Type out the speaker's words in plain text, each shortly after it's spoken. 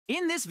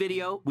In this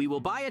video, we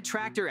will buy a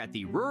tractor at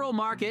the rural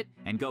market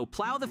and go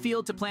plow the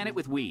field to plant it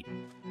with wheat.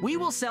 We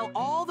will sell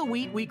all the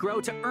wheat we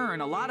grow to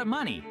earn a lot of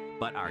money,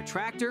 but our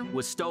tractor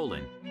was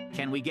stolen.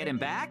 Can we get him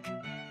back?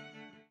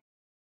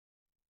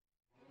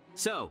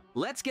 So,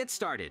 let's get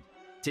started.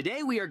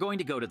 Today we are going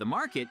to go to the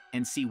market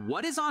and see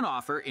what is on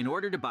offer in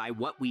order to buy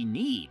what we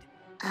need.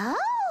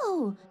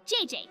 Oh!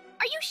 JJ,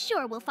 are you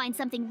sure we'll find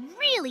something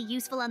really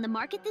useful on the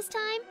market this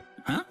time?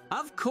 Huh?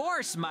 Of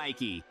course,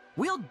 Mikey!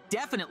 We'll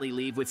definitely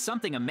leave with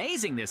something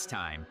amazing this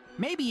time.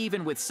 Maybe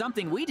even with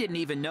something we didn't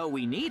even know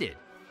we needed.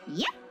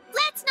 Yep!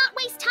 Let's not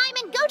waste time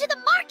and go to the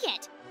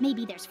market!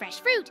 Maybe there's fresh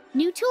fruit,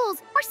 new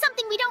tools, or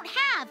something we don't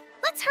have.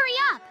 Let's hurry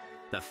up!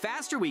 The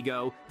faster we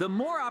go, the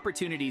more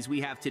opportunities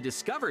we have to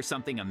discover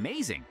something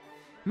amazing.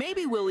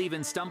 Maybe we'll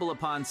even stumble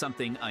upon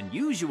something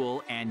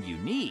unusual and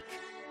unique.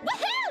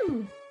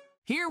 Woohoo!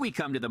 Here we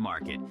come to the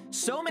market.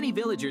 So many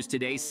villagers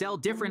today sell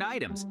different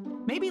items.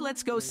 Maybe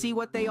let's go see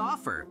what they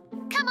offer.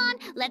 Come on,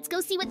 let's go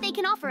see what they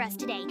can offer us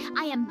today.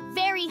 I am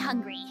very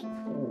hungry.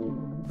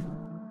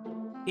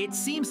 It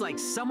seems like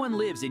someone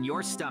lives in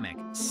your stomach.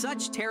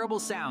 Such terrible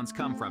sounds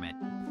come from it.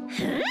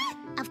 Huh?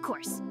 Of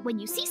course, when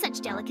you see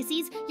such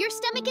delicacies, your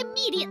stomach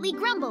immediately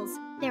grumbles.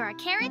 There are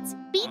carrots,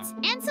 beets,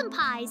 and some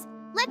pies.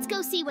 Let's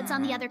go see what's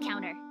on the other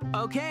counter.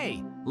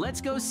 Okay,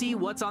 let's go see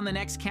what's on the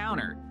next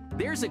counter.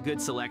 There's a good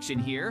selection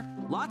here.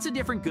 Lots of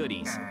different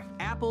goodies.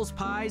 Apples,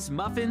 pies,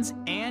 muffins,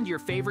 and your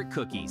favorite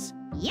cookies.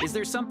 Yep. Is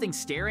there something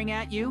staring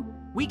at you?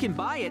 We can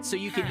buy it so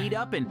you can eat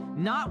up and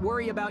not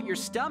worry about your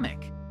stomach.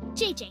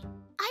 JJ,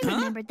 I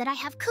remembered that I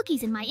have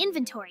cookies in my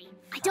inventory.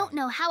 I don't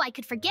know how I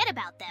could forget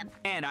about them.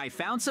 And I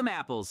found some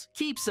apples.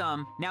 Keep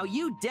some. Now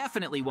you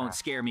definitely won't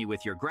scare me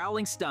with your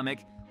growling stomach.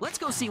 Let's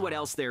go see what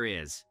else there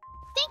is.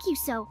 Thank you,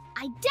 so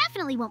I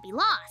definitely won't be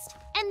lost.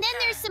 And then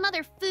there's some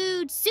other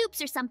food,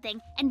 soups or something,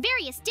 and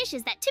various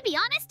dishes that, to be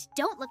honest,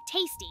 don't look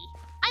tasty.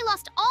 I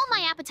lost all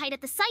my appetite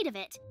at the sight of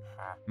it.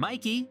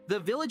 Mikey, the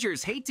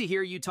villagers hate to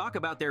hear you talk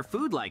about their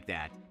food like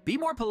that. Be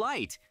more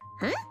polite.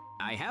 Huh?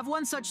 I have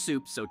one such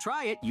soup, so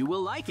try it. You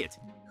will like it.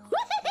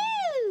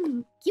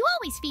 Woohoo! You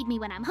always feed me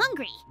when I'm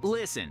hungry.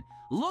 Listen,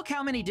 look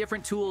how many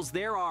different tools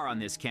there are on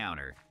this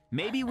counter.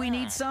 Maybe we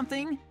need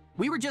something?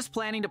 We were just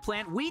planning to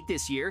plant wheat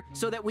this year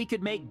so that we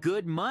could make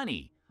good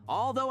money.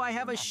 Although I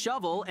have a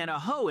shovel and a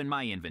hoe in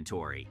my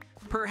inventory.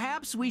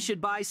 Perhaps we should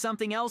buy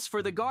something else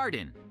for the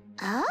garden.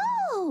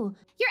 Oh,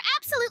 you're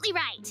absolutely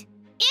right.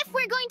 If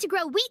we're going to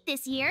grow wheat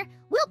this year,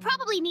 we'll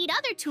probably need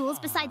other tools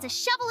besides a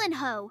shovel and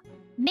hoe.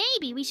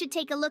 Maybe we should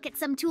take a look at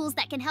some tools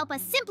that can help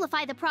us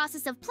simplify the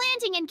process of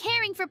planting and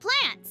caring for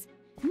plants.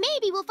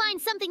 Maybe we'll find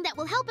something that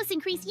will help us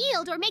increase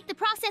yield or make the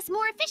process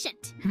more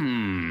efficient.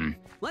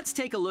 Let's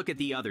take a look at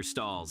the other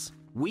stalls.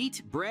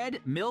 Wheat, bread,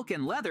 milk,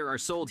 and leather are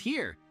sold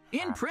here.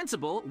 In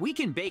principle, we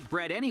can bake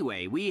bread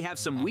anyway. We have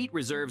some wheat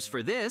reserves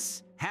for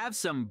this. Have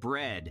some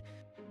bread.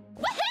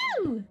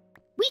 Woohoo!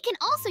 We can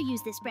also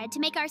use this bread to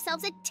make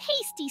ourselves a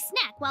tasty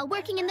snack while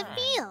working in the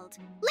field.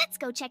 Let's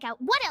go check out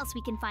what else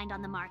we can find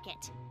on the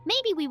market.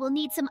 Maybe we will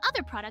need some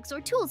other products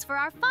or tools for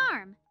our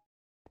farm.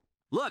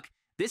 Look,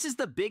 this is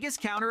the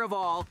biggest counter of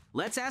all.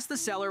 Let's ask the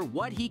seller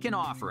what he can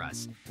offer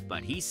us.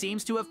 But he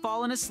seems to have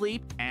fallen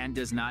asleep and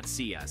does not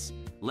see us.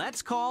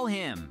 Let's call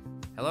him.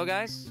 Hello,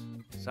 guys.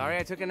 Sorry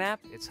I took a nap.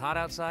 It's hot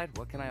outside.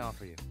 What can I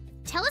offer you?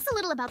 Tell us a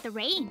little about the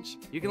range.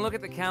 You can look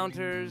at the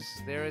counters.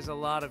 There is a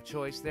lot of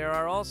choice. There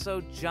are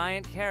also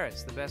giant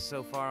carrots, the best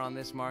so far on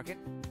this market.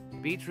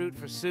 Beetroot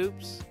for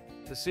soups.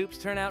 The soups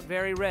turn out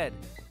very red.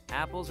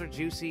 Apples are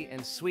juicy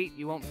and sweet.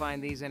 You won't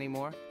find these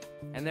anymore.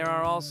 And there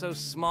are also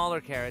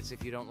smaller carrots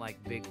if you don't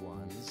like big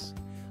ones.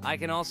 I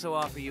can also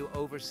offer you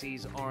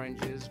overseas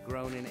oranges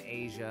grown in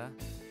Asia.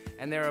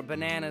 And there are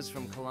bananas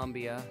from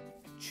Colombia.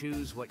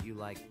 Choose what you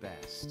like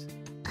best.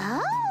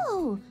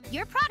 Oh,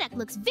 your product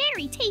looks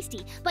very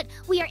tasty, but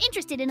we are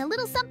interested in a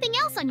little something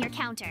else on your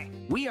counter.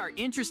 We are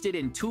interested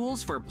in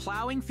tools for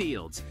plowing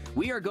fields.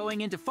 We are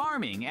going into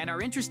farming and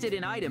are interested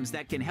in items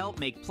that can help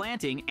make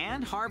planting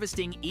and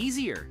harvesting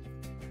easier.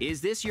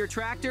 Is this your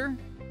tractor?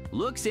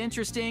 Looks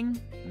interesting.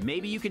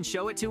 Maybe you can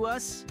show it to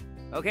us?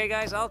 Okay,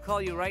 guys, I'll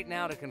call you right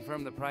now to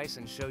confirm the price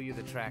and show you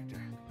the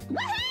tractor.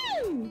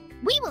 Woohoo!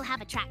 We will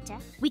have a tractor.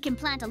 We can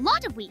plant a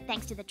lot of wheat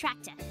thanks to the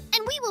tractor,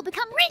 and we will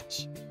become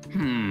rich.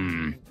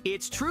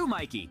 It's true,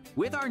 Mikey.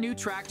 With our new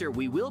tractor,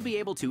 we will be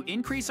able to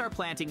increase our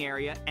planting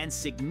area and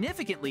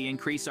significantly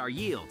increase our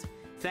yield.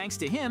 Thanks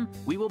to him,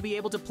 we will be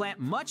able to plant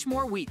much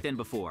more wheat than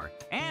before,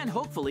 and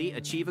hopefully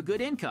achieve a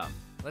good income.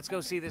 Let's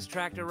go see this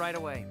tractor right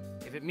away.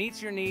 If it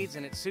meets your needs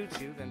and it suits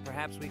you, then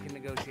perhaps we can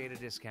negotiate a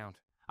discount.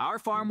 Our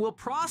farm will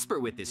prosper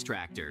with this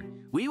tractor.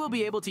 We will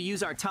be able to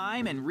use our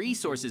time and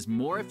resources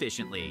more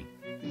efficiently.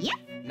 Yep.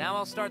 Now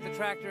I'll start the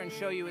tractor and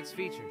show you its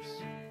features.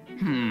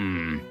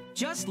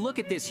 Just look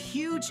at this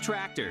huge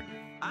tractor.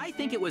 I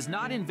think it was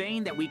not in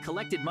vain that we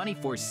collected money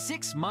for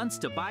 6 months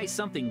to buy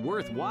something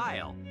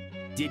worthwhile.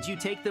 Did you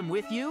take them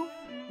with you?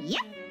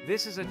 Yep.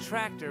 This is a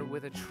tractor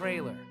with a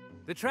trailer.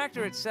 The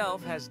tractor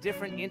itself has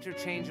different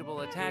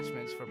interchangeable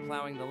attachments for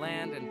plowing the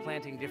land and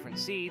planting different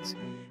seeds,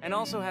 and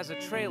also has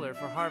a trailer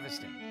for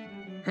harvesting.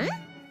 Huh?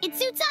 It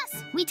suits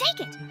us. We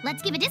take it.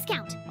 Let's give a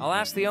discount. I'll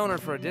ask the owner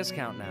for a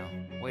discount now.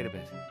 Wait a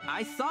bit.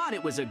 I thought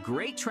it was a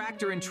great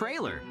tractor and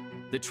trailer.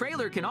 The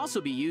trailer can also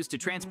be used to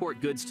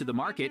transport goods to the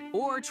market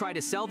or try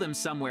to sell them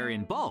somewhere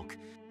in bulk.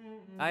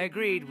 I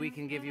agreed we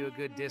can give you a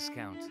good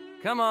discount.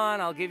 Come on,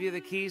 I'll give you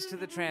the keys to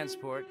the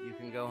transport. You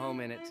can go home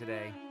in it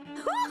today.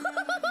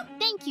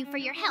 Thank you for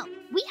your help.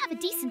 We have a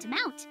decent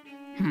amount.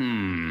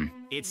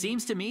 It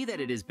seems to me that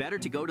it is better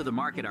to go to the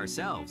market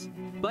ourselves.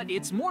 But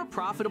it's more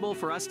profitable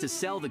for us to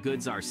sell the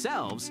goods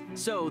ourselves,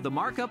 so the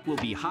markup will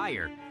be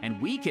higher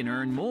and we can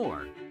earn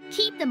more.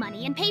 Keep the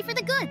money and pay for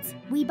the goods.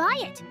 We buy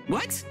it.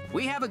 What?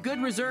 We have a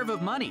good reserve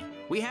of money.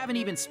 We haven't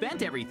even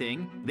spent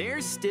everything.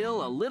 There's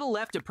still a little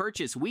left to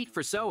purchase wheat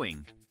for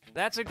sowing.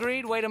 That's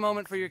agreed. Wait a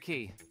moment for your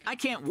key. I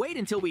can't wait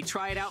until we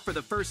try it out for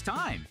the first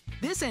time.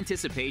 This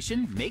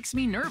anticipation makes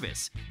me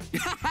nervous.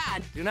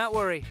 Do not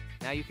worry.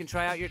 Now you can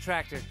try out your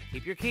tractor.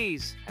 Keep your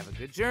keys. Have a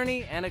good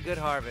journey and a good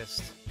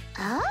harvest.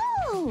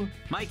 Oh!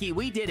 Mikey,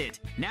 we did it.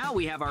 Now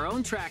we have our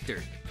own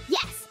tractor.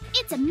 Yes,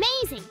 it's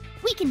amazing.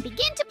 We can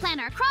begin to plant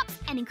our crops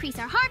and increase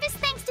our harvest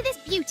thanks to this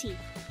beauty.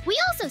 We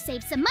also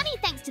saved some money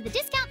thanks to the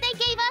discount they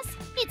gave us.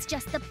 It's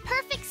just the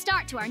perfect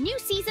start to our new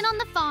season on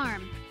the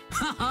farm.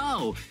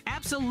 Oh,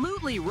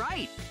 absolutely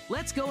right.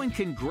 Let's go and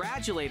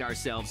congratulate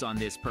ourselves on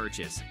this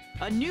purchase.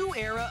 A new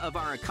era of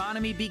our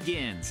economy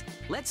begins.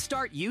 Let's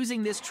start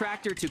using this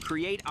tractor to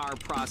create our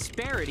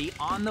prosperity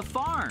on the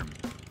farm.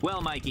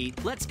 Well, Mikey,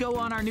 let's go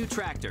on our new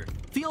tractor.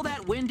 Feel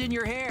that wind in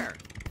your hair.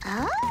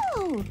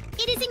 Oh!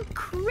 It is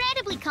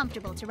incredibly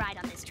comfortable to ride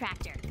on this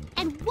tractor.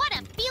 And what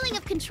a feeling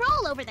of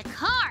control over the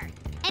car!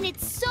 And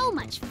it's so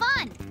much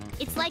fun!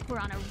 It's like we're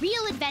on a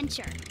real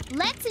adventure.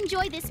 Let's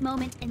enjoy this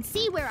moment and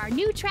see where our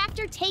new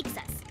tractor takes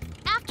us.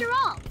 After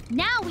all,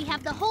 now we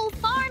have the whole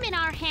farm in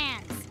our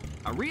hands.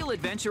 A real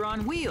adventure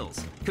on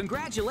wheels.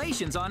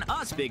 Congratulations on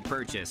us, big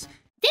purchase.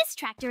 This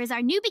tractor is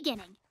our new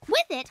beginning.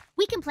 With it,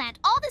 we can plant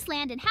all this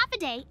land in half a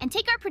day and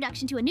take our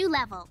production to a new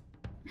level.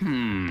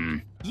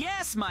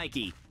 Yes,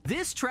 Mikey.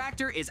 This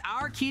tractor is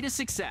our key to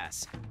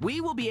success.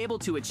 We will be able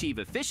to achieve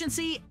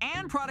efficiency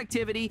and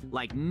productivity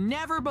like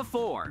never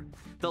before.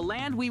 The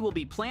land we will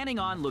be planting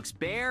on looks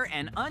bare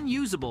and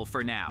unusable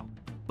for now,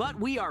 but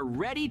we are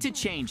ready to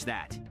change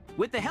that.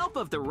 With the help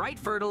of the right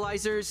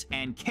fertilizers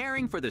and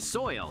caring for the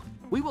soil,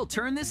 we will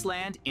turn this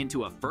land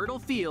into a fertile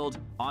field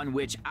on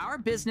which our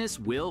business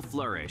will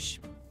flourish.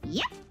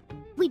 Yep.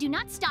 We do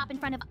not stop in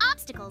front of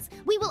obstacles.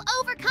 We will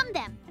overcome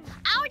them.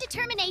 Our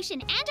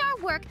determination and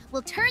our work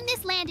will turn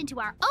this land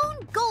into our own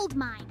gold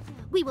mine.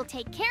 We will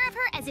take care of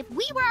her as if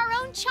we were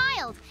our own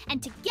child.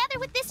 And together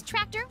with this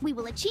tractor, we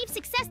will achieve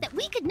success that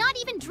we could not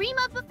even dream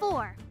of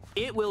before.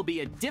 It will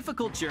be a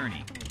difficult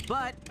journey,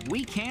 but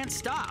we can't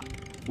stop.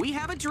 We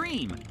have a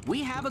dream,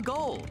 we have a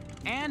goal,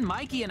 and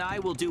Mikey and I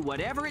will do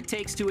whatever it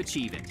takes to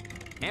achieve it.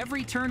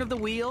 Every turn of the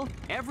wheel,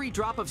 every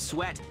drop of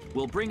sweat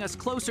will bring us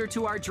closer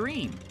to our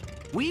dream.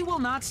 We will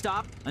not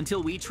stop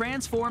until we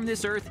transform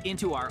this earth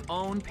into our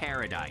own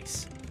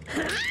paradise.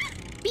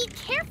 Be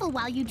careful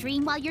while you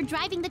dream while you're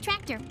driving the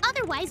tractor,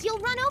 otherwise you'll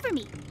run over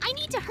me. I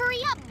need to hurry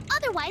up,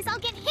 otherwise I'll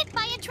get hit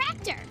by a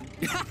tractor.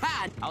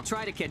 I'll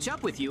try to catch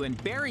up with you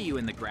and bury you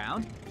in the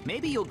ground.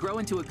 Maybe you'll grow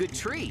into a good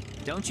tree,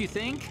 don't you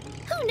think?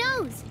 Who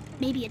knows?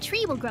 Maybe a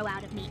tree will grow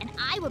out of me and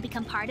I will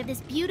become part of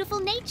this beautiful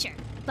nature.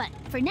 But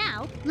for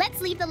now, let's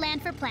leave the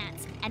land for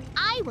plants, and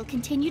I will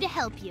continue to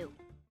help you.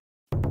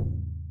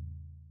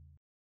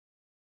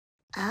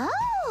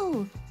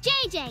 Oh!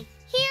 JJ,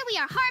 here we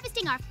are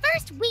harvesting our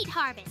first wheat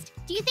harvest.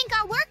 Do you think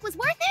our work was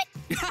worth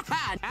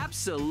it?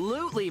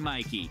 Absolutely,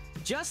 Mikey.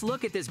 Just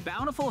look at this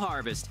bountiful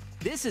harvest.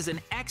 This is an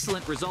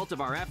excellent result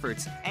of our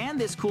efforts and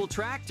this cool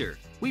tractor.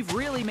 We've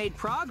really made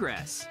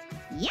progress.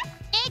 Yep,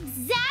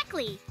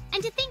 exactly.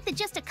 And to think that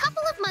just a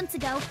couple of months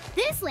ago,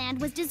 this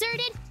land was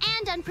deserted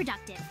and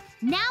unproductive.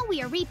 Now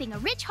we are reaping a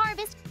rich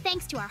harvest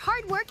thanks to our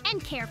hard work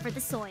and care for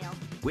the soil.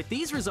 With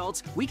these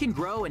results, we can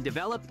grow and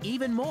develop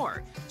even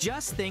more.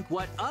 Just think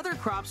what other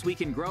crops we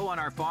can grow on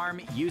our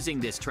farm using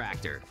this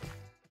tractor.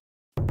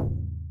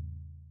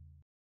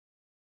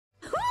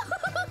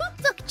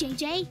 Look,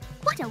 JJ,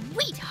 what a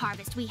wheat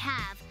harvest we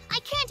have. I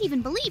can't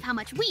even believe how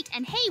much wheat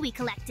and hay we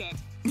collected.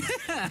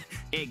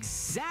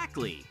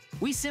 Exactly.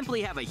 We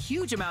simply have a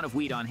huge amount of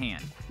wheat on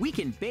hand. We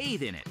can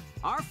bathe in it.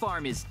 Our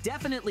farm is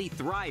definitely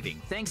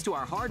thriving thanks to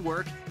our hard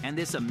work and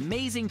this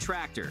amazing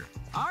tractor.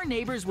 Our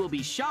neighbors will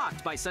be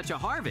shocked by such a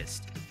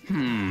harvest.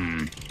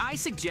 I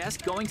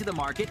suggest going to the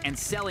market and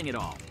selling it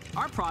all.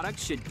 Our product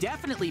should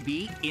definitely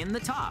be in the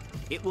top.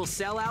 It will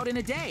sell out in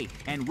a day,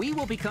 and we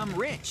will become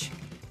rich.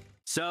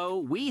 So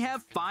we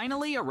have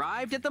finally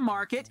arrived at the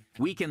market.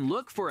 We can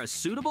look for a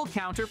suitable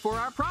counter for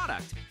our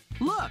product.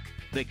 Look,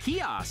 the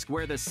kiosk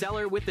where the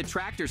seller with the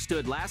tractor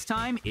stood last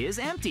time is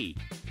empty.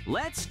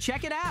 Let's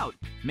check it out.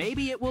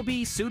 Maybe it will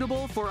be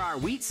suitable for our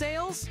wheat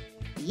sales?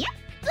 Yep.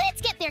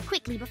 Let's get there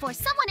quickly before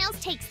someone else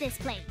takes this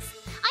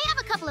place. I have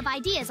a couple of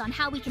ideas on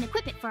how we can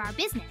equip it for our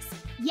business.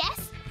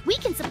 Yes, we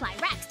can supply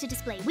racks to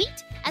display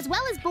wheat, as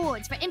well as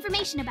boards for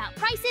information about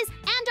prices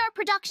and our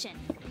production.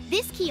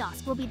 This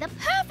kiosk will be the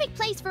perfect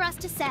place for us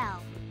to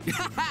sell.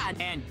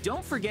 And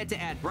don't forget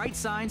to add bright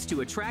signs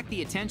to attract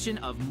the attention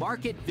of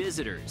market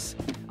visitors.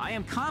 I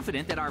am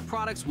confident that our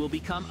products will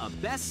become a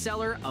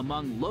bestseller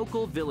among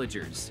local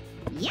villagers.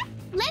 Yep.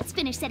 Let's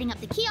finish setting up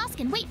the kiosk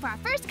and wait for our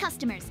first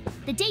customers.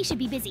 The day should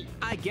be busy.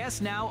 I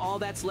guess now all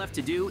that's left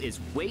to do is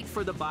wait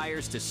for the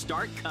buyers to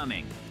start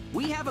coming.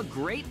 We have a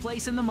great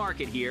place in the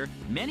market here.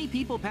 Many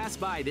people pass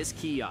by this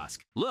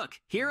kiosk. Look,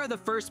 here are the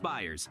first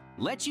buyers.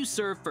 Let you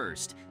serve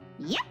first.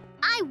 Yep,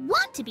 I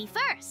want to be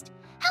first.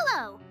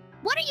 Hello,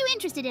 what are you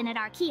interested in at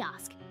our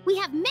kiosk? We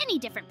have many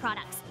different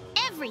products.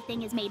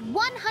 Everything is made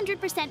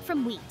 100%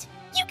 from wheat.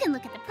 You can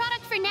look at the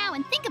product for now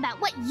and think about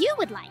what you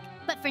would like.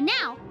 But for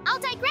now, I'll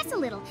digress a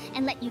little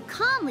and let you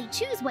calmly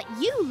choose what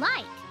you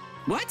like.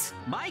 What?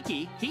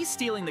 Mikey, he's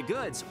stealing the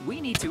goods. We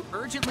need to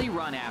urgently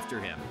run after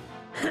him.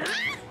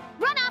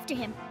 Run after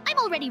him. I'm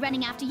already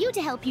running after you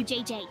to help you,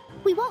 JJ.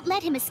 We won't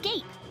let him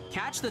escape.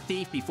 Catch the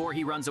thief before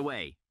he runs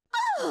away.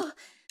 Oh!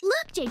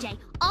 Look, JJ,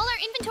 all our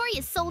inventory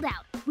is sold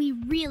out. We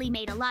really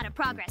made a lot of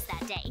progress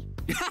that day.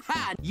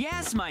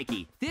 Yes,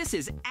 Mikey, this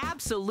is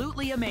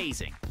absolutely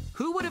amazing.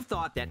 Who would have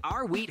thought that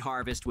our wheat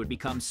harvest would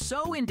become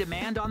so in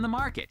demand on the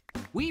market?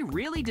 We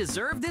really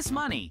deserve this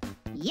money.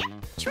 Yep,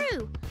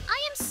 true.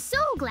 I am so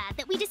glad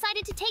that we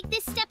decided to take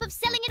this step of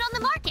selling it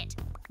on the market.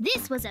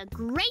 This was a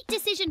great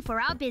decision for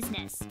our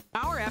business.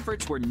 Our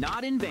efforts were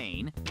not in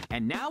vain,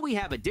 and now we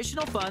have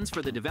additional funds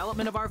for the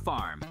development of our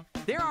farm.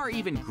 There are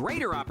even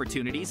greater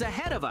opportunities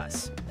ahead of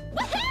us.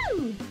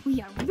 Woohoo!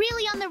 We are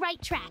really on the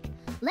right track.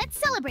 Let's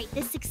celebrate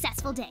this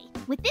successful day.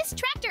 With this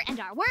tractor and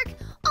our work,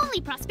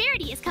 only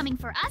prosperity is coming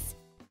for us.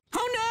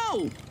 Oh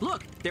no!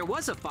 Look, there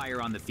was a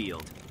fire on the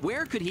field.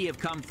 Where could he have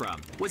come from?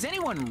 Was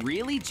anyone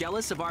really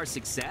jealous of our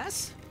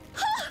success?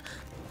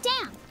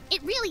 Damn,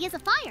 it really is a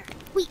fire.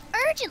 We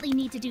urgently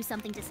need to do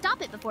something to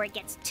stop it before it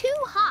gets too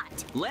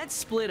hot. Let's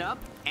split up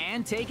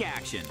and take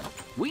action.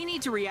 We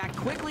need to react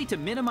quickly to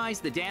minimize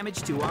the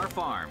damage to our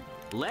farm.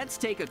 Let's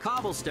take a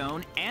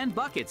cobblestone and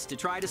buckets to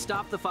try to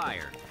stop the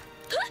fire.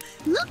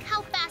 Look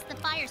how fast the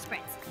fire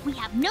spreads. We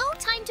have no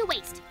time to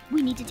waste.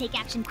 We need to take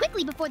action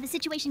quickly before the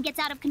situation gets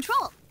out of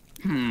control.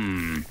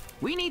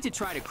 We need to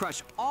try to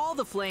crush all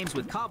the flames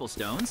with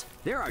cobblestones.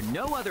 There are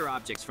no other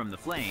objects from the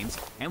flames,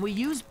 and we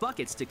use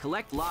buckets to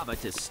collect lava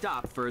to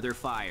stop further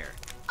fire.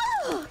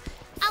 Oh!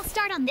 I'll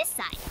start on this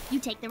side. You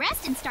take the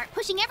rest and start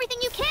pushing everything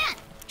you can.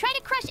 Try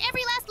to crush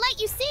every last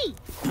light you see.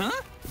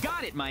 Huh?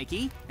 Got it,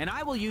 Mikey. And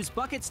I will use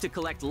buckets to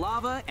collect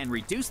lava and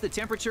reduce the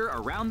temperature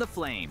around the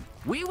flame.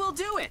 We will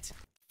do it!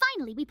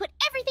 Finally, we put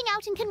everything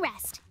out and can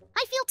rest.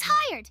 I feel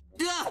tired.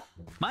 Ugh!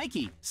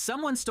 Mikey,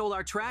 someone stole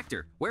our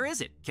tractor. Where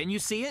is it? Can you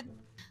see it?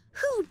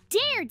 Who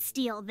dared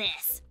steal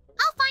this?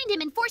 I'll find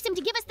him and force him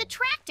to give us the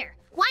tractor.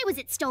 Why was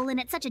it stolen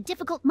at such a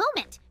difficult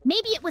moment?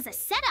 Maybe it was a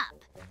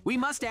setup. We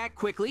must act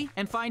quickly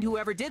and find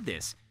whoever did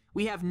this.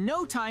 We have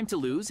no time to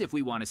lose if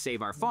we want to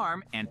save our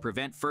farm and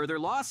prevent further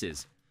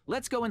losses.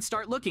 Let's go and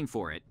start looking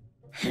for it.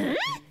 Huh?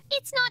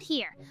 It's not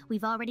here.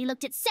 We've already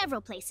looked at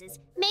several places.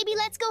 Maybe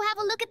let's go have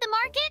a look at the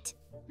market?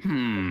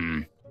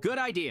 Good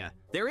idea.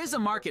 There is a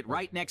market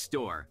right next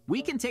door.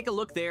 We can take a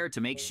look there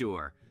to make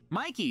sure.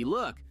 Mikey,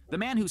 look. The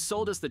man who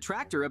sold us the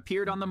tractor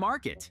appeared on the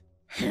market.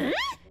 Huh?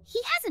 He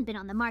hasn't been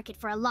on the market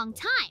for a long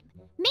time.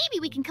 Maybe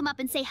we can come up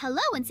and say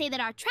hello and say that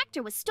our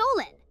tractor was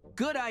stolen.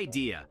 Good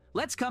idea.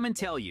 Let's come and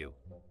tell you.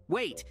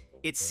 Wait,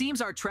 it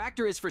seems our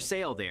tractor is for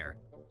sale there.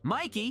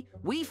 Mikey,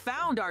 we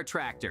found our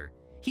tractor.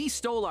 He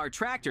stole our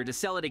tractor to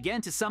sell it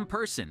again to some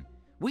person.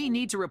 We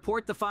need to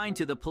report the find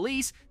to the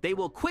police. They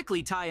will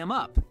quickly tie him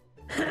up.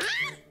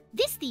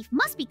 This thief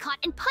must be caught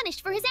and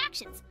punished for his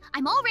actions.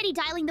 I'm already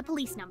dialing the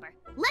police number.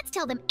 Let's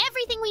tell them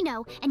everything we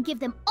know and give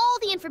them all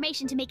the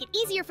information to make it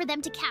easier for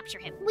them to capture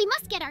him. We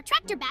must get our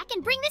tractor back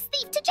and bring this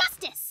thief to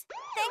justice.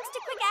 Thanks to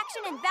quick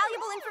action and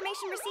valuable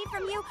information received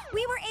from you,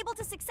 we were able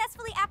to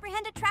successfully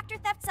apprehend a tractor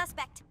theft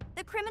suspect.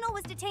 The criminal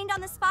was detained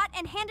on the spot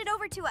and handed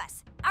over to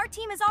us. Our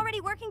team is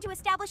already working to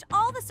establish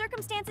all the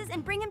circumstances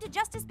and bring him to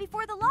justice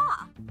before the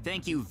law.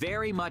 Thank you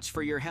very much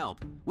for your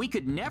help. We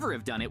could never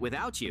have done it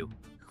without you.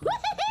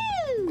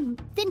 Woohoo!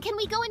 Then can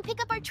we go and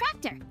pick up our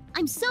tractor?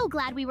 I'm so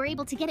glad we were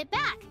able to get it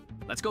back.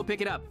 Let's go pick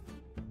it up.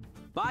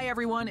 Bye,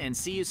 everyone, and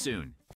see you soon.